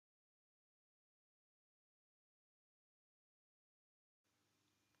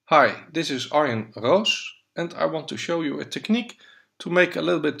Hi, this is Arjen Roos and I want to show you a technique to make a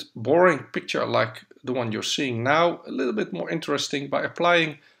little bit boring picture like the one you're seeing now a little bit more interesting by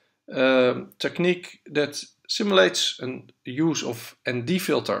applying a technique that simulates a use of ND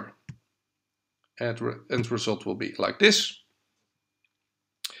filter. And end result will be like this.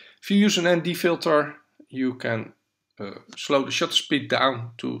 If you use an ND filter, you can slow the shutter speed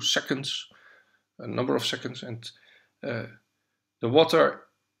down to seconds, a number of seconds, and the water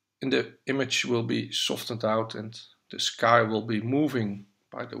in the image will be softened out and the sky will be moving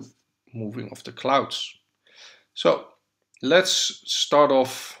by the moving of the clouds. So let's start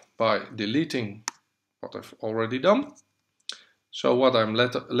off by deleting what I've already done. So what I'm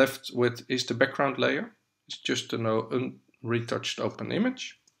left with is the background layer. It's just an unretouched open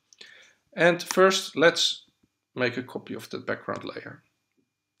image. And first let's make a copy of the background layer.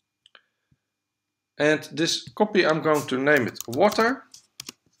 And this copy I'm going to name it water.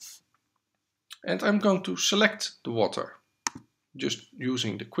 And I'm going to select the water, just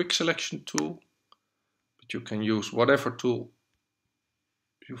using the quick selection tool, but you can use whatever tool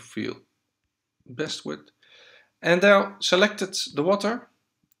you feel best with. And now selected the water,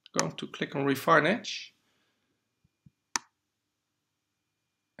 I'm going to click on Refine Edge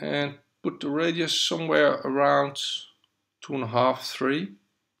and put the radius somewhere around 2.5, 3,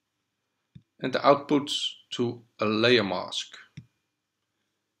 and the output to a layer mask.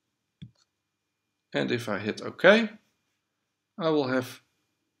 And if I hit OK, I will have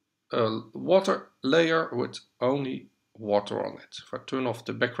a water layer with only water on it. If I turn off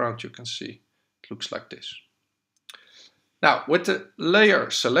the background, you can see it looks like this. Now with the layer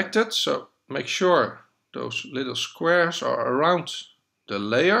selected, so make sure those little squares are around the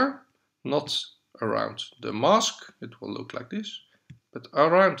layer, not around the mask. It will look like this, but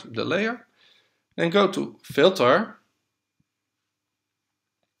around the layer. Then go to Filter,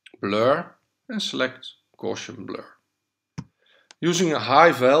 Blur, and select Gaussian Blur. Using a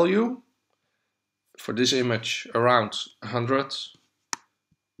high value, for this image around 100,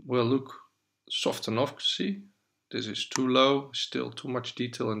 will look soft enough. See, this is too low, still too much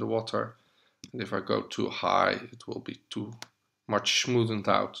detail in the water. And if I go too high, it will be too much smoothened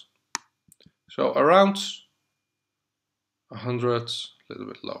out. So around 100, a little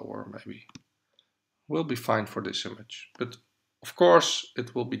bit lower maybe, will be fine for this image. But of course,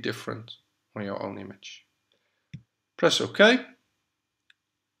 it will be different on your own image. Press OK.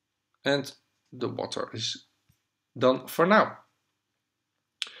 And the water is done for now.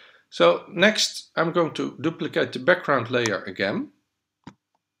 So next I'm going to duplicate the background layer again.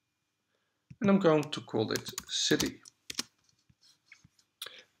 And I'm going to call it city.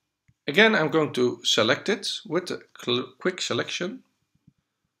 Again I'm going to select it with the quick selection.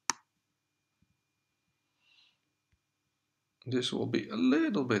 This will be a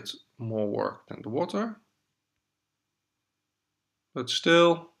little bit more work than the water. But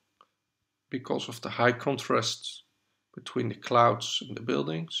still, because of the high contrast between the clouds and the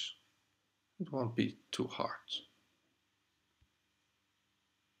buildings, it won't be too hard.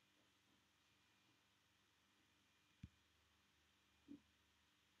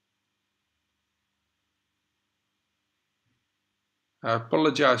 I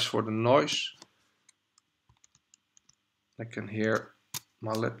apologize for the noise. I can hear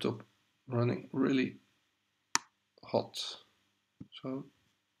my laptop running really hot. So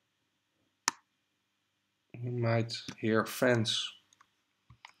you might hear fans.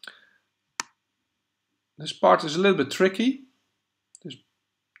 This part is a little bit tricky.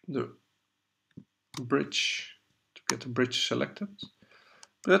 The bridge, to get the bridge selected.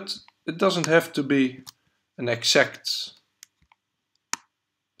 But it doesn't have to be an exact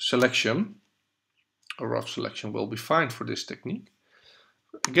selection. A rough selection will be fine for this technique.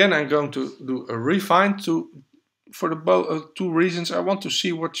 Again, I'm going to do a refine for the two reasons. I want to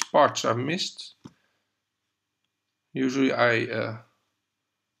see which parts I missed. Usually I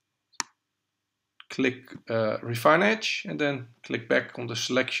click Refine Edge and then click back on the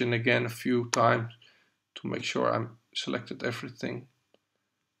selection again a few times to make sure I'm selected everything.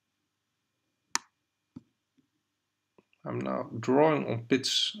 I'm now drawing on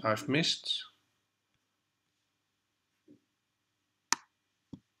bits I've missed.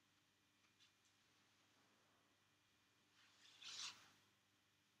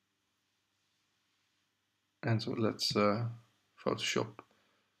 And so let's Photoshop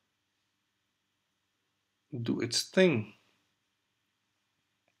do its thing.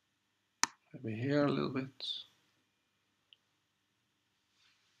 Maybe here a little bit.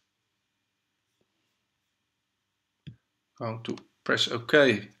 Going to press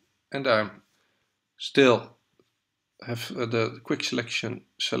OK, and I'm still have the quick selection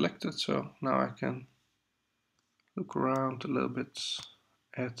selected, so now I can look around a little bit,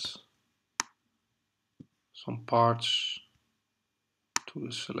 add some parts to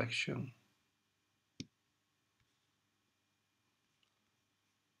the selection.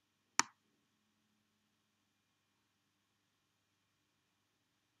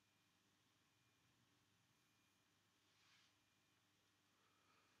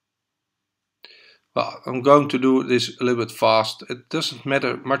 Well, I'm going to do this a little bit fast. It doesn't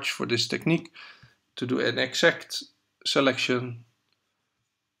matter much for this technique to do an exact selection,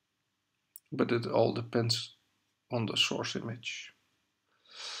 but it all depends on the source image.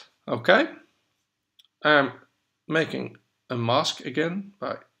 Okay, I'm making a mask again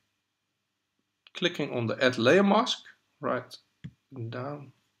by clicking on the Add Layer Mask right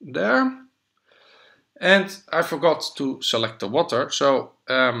down there. And I forgot to select the water, so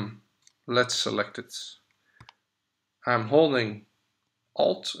let's select it. I'm holding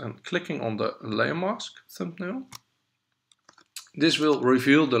Alt and clicking on the layer mask thumbnail. This will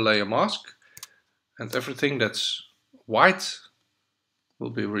reveal the layer mask, and everything that's white will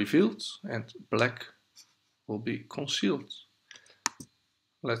be revealed and black will be concealed.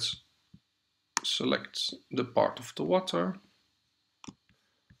 Let's select the part of the water,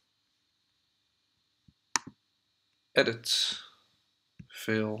 edit,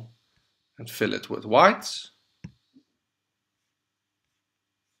 fill, and fill it with white.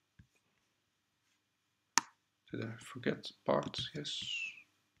 Did I forget part? Yes.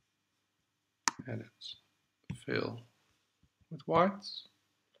 Edit, fill with white.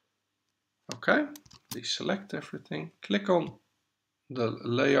 Okay, deselect everything. Click on the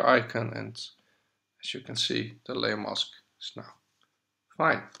layer icon, and as you can see, the layer mask is now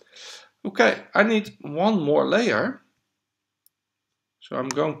fine. Okay, I need one more layer. So I'm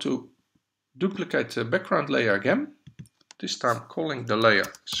going to duplicate the background layer again. This time calling the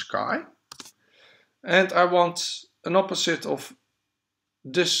layer sky. And I want an opposite of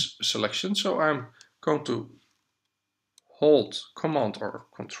this selection. So I'm going to hold Command or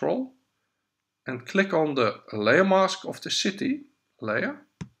Control and click on the layer mask of the city layer.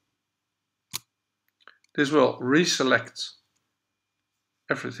 This will reselect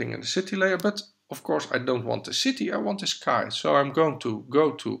everything in the city layer, but of course I don't want the city, I want the sky. So I'm going to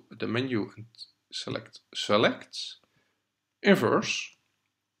go to the menu and select, inverse.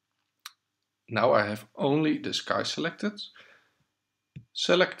 Now I have only the sky selected.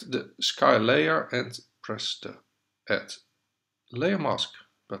 Select the sky layer and press the Add Layer Mask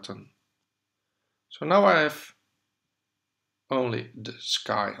button. So now I have only the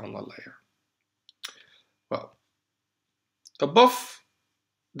sky on the layer. Well, above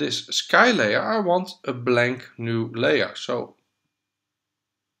this sky layer I want a blank new layer. So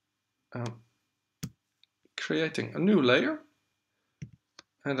I'm creating a new layer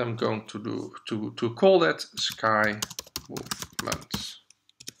and I'm going to call that sky movement.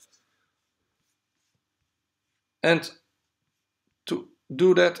 And to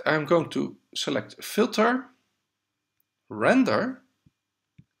do that I'm going to select filter, render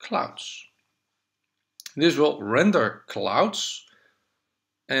clouds. This will render clouds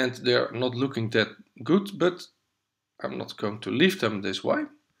and they're not looking that good, but I'm not going to leave them this way.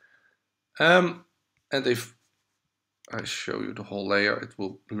 And if I show you the whole layer, it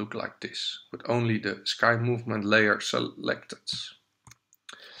will look like this, with only the sky movement layer selected.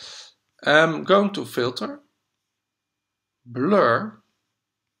 I'm going to filter, blur.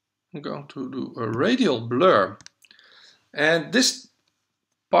 I'm going to do a radial blur. And this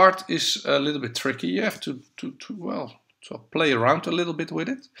part is a little bit tricky. You have to play around a little bit with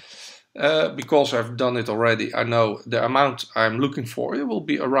it. Because I've done it already, I know the amount I'm looking for. It will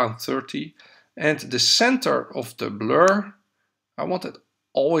be around 30. And the center of the blur, I want it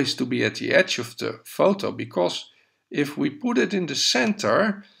always to be at the edge of the photo, because if we put it in the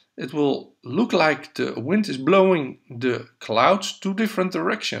center, it will look like the wind is blowing the clouds two different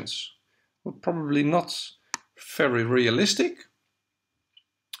directions. Well, probably not very realistic.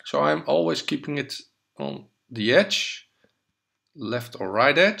 So I'm always keeping it on the edge, left or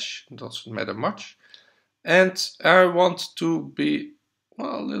right edge, doesn't matter much. And I want to be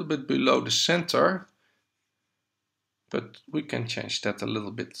a little bit below the center, but we can change that a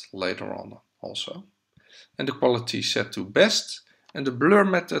little bit later on also. And the quality set to best and the blur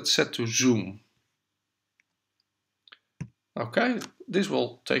method set to zoom. Okay, this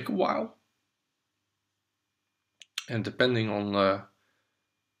will take a while. And depending on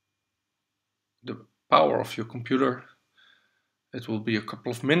the power of your computer, it will be a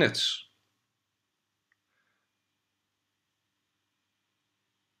couple of minutes.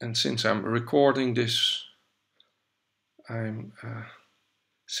 And since I'm recording this I'm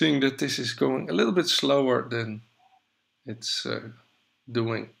seeing that this is going a little bit slower than it's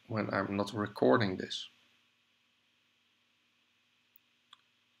doing when I'm not recording this.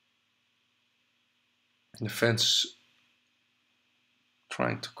 The fan's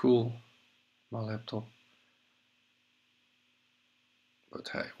trying to cool my laptop. But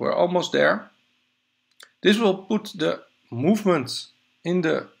hey, we're almost there. This will put the movement in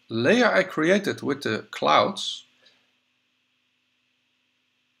the layer I created with the clouds,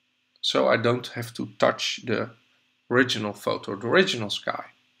 so I don't have to touch the original photo, the original sky.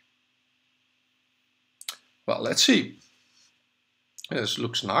 Well, let's see. This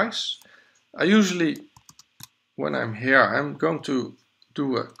looks nice. I usually, when I'm here, I'm going to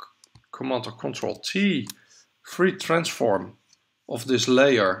do a Command or Control T, free transform of this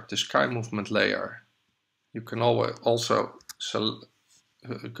layer, the sky movement layer. You can always also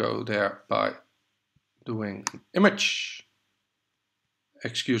go there by doing image,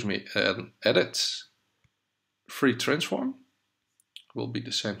 edit, free transform, will be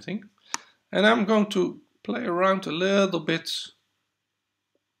the same thing. And I'm going to play around a little bit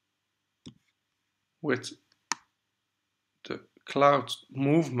with the cloud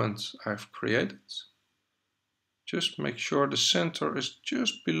movement I've created. Just make sure the center is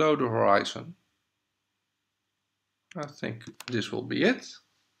just below the horizon. I think this will be it.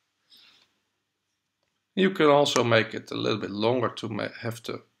 You can also make it a little bit longer to have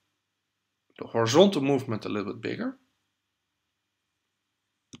the horizontal movement a little bit bigger.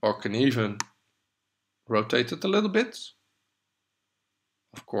 Or can even rotate it a little bit.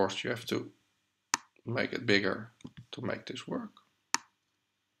 Of course, you have to make it bigger to make this work.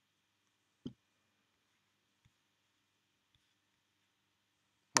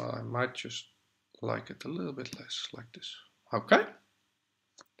 Well, I might just like it a little bit less, like this. Okay.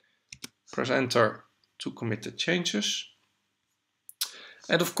 Press Enter to commit the changes.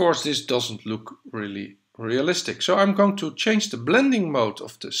 And of course, this doesn't look really realistic. So I'm going to change the blending mode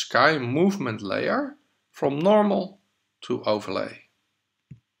of the sky movement layer from normal to overlay.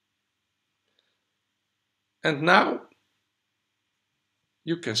 And now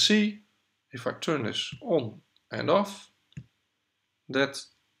you can see, if I turn this on and off, that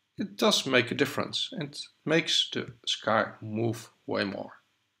it does make a difference and makes the sky move way more.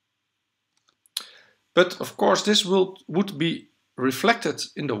 But of course this would be reflected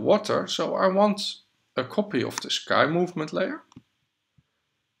in the water, so I want a copy of the sky movement layer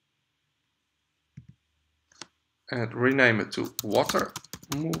and rename it to water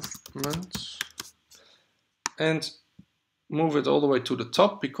movement and move it all the way to the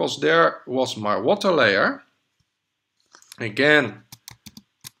top, because there was my water layer. Again,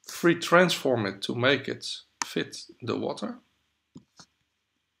 free transform it to make it fit the water,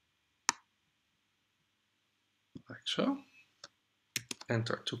 like so.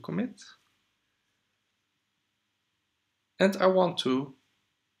 Enter to commit. And I want to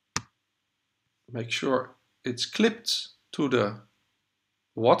make sure it's clipped to the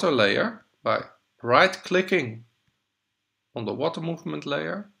water layer by right-clicking on the water movement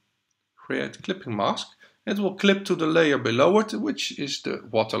layer, create clipping mask. It will clip to the layer below it, which is the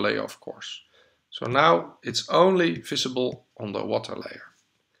water layer, of course. So now it's only visible on the water layer.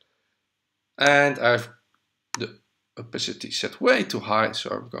 And I've the opacity set way too high, so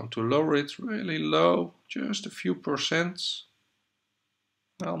I'm going to lower it really low, just a few percent.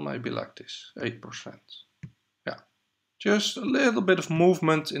 Well, maybe like this, 8%. Yeah, just a little bit of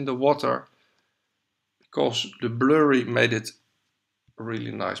movement in the water, because the blurry made it a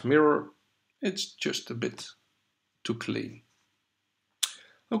really nice mirror. It's just a bit too clean.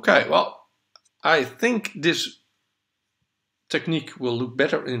 Okay, well, I think this technique will look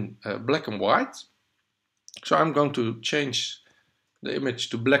better in black and white. So I'm going to change the image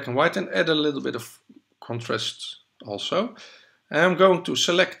to black and white and add a little bit of contrast also. And I'm going to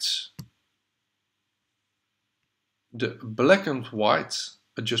select the black and white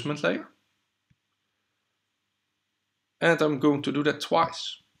adjustment layer. And I'm going to do that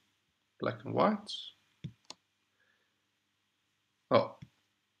twice. Black and white. Oh,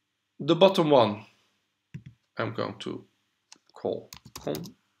 the bottom one I'm going to call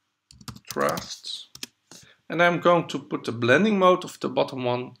contrast. And I'm going to put the blending mode of the bottom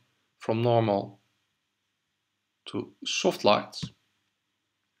one from normal to soft light.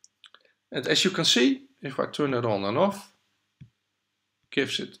 And as you can see, if I turn it on and off,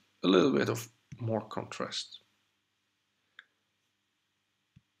 gives it a little bit of more contrast.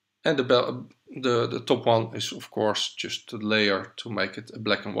 And the top one is of course just a layer to make it a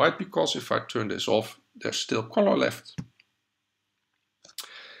black and white, because if I turn this off, there's still color left.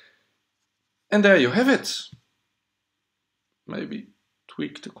 And there you have it. maybe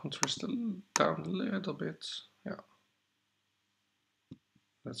tweak the contrast down a little bit. Yeah,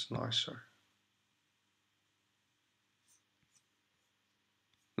 that's nicer.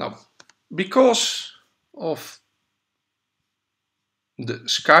 Now, because of the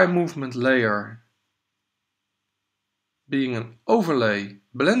sky movement layer being an overlay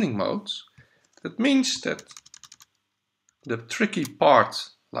blending mode, that means that the tricky part,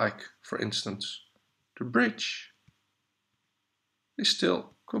 like for instance the bridge, is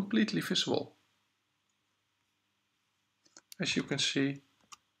still completely visible. As you can see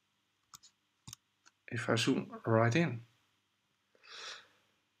if I zoom right in.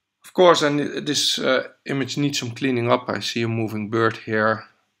 Of course, and this image needs some cleaning up. I see a moving bird here,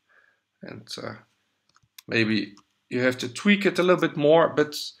 and maybe you have to tweak it a little bit more,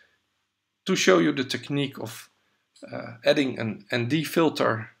 but to show you the technique of adding an ND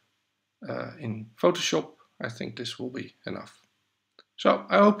filter in Photoshop, I think this will be enough. So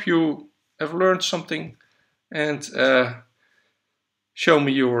I hope you have learned something, and show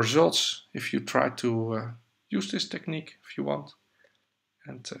me your results if you try to use this technique if you want.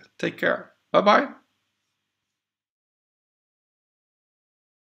 And take care. Bye bye.